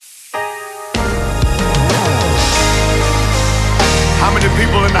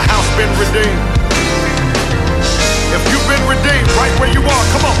people in the house been redeemed? If you've been redeemed right where you are,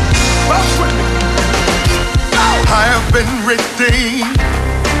 come on, bounce with me. I have been redeemed.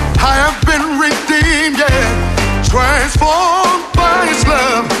 I have been redeemed, yeah. Transformed by His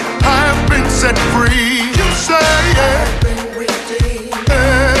love. I have been set free. You say, yeah. I have been redeemed.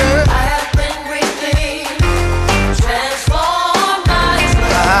 Yeah. I have been redeemed. Transformed by His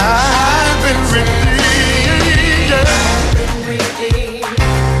love. I have been redeemed, yeah. I have been redeemed.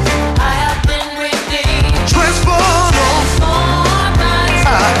 I have been redeemed. Transformed by His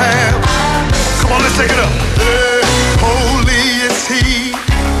love. I have. Come on, let's take it up. Holy is He.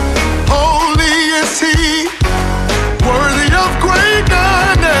 Holy is He. Worthy of great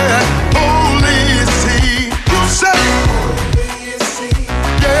honor. Holy is He. You say. Holy is He.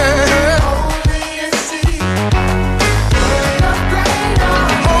 Yeah. Holy is He. Worthy of great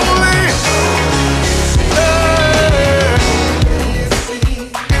honor. Holy. Yeah. Holy is He.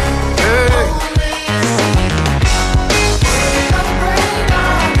 Yeah. Holy is He. Worthy of great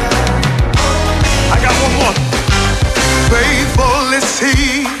honor. I got one more. Faithful is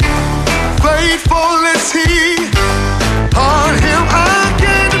He. Faithful is He. On Him I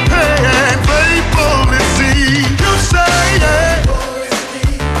can depend. Faithful is He. You say, yeah.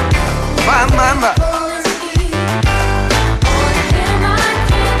 My. On Him I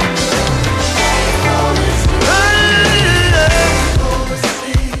can depend.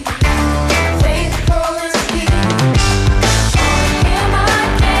 Faithful is He. On Him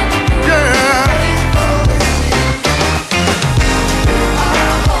I can depend. Yeah.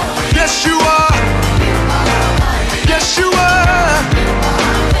 Yes, you are. Yes, you are.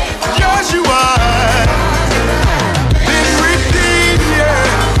 Yes, you are. Been redeemed,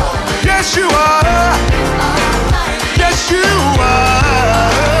 yeah. Yes, you are. Yes, you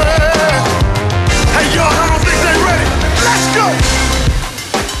are. Hey, y'all, I don't think they're ready. Let's go.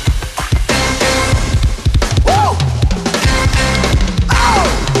 Woo! Oh!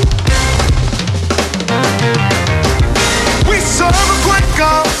 We serve a great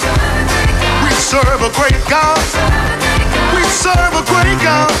God. We serve a great God. We serve a great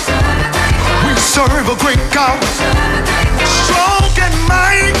God. We serve a great God. Strong and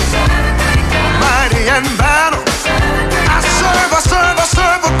mighty, mighty in battle.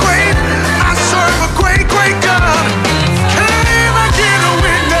 I serve a great, great God. Can I get a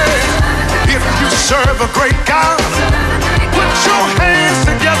witness? If you serve a great God, put your hands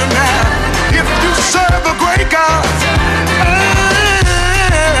together now. If you serve a great God,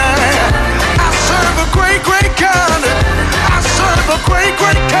 I serve a great, great God. I serve a great,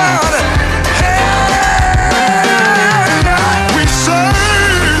 great God. Hey, we serve.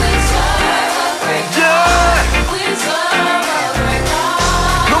 Yeah.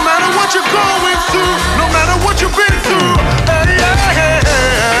 No matter what you're going through, no matter what you've been through. Hey, yeah,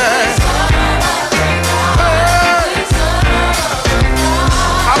 yeah.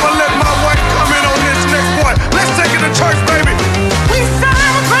 I'ma let my wife come in on this next point. Let's take it to church, baby. We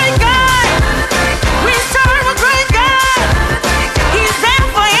serve a great God. We serve a great God. He's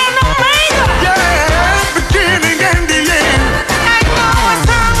Alpha and Omega. Yeah, beginning and the end. I know I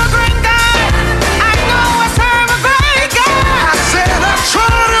serve a great God. I know I serve a great God. I said I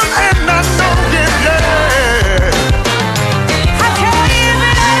tried him and I know it, yeah. I tell you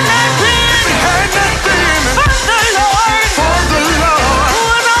that I not been Had nothing for the Lord. for the Lord. Who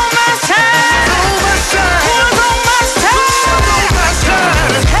was on my side? On my side, Who was on my side? on my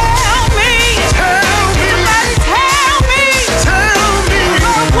side. Tell me. Tell me, Somebody tell me. tell me,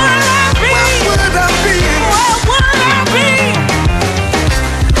 What would I be? where would I be? What would I be?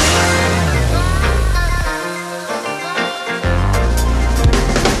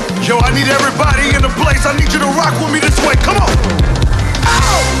 Yo, I need everybody in the place. I need you to rock with me this way. Come on.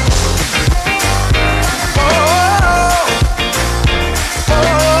 Ow!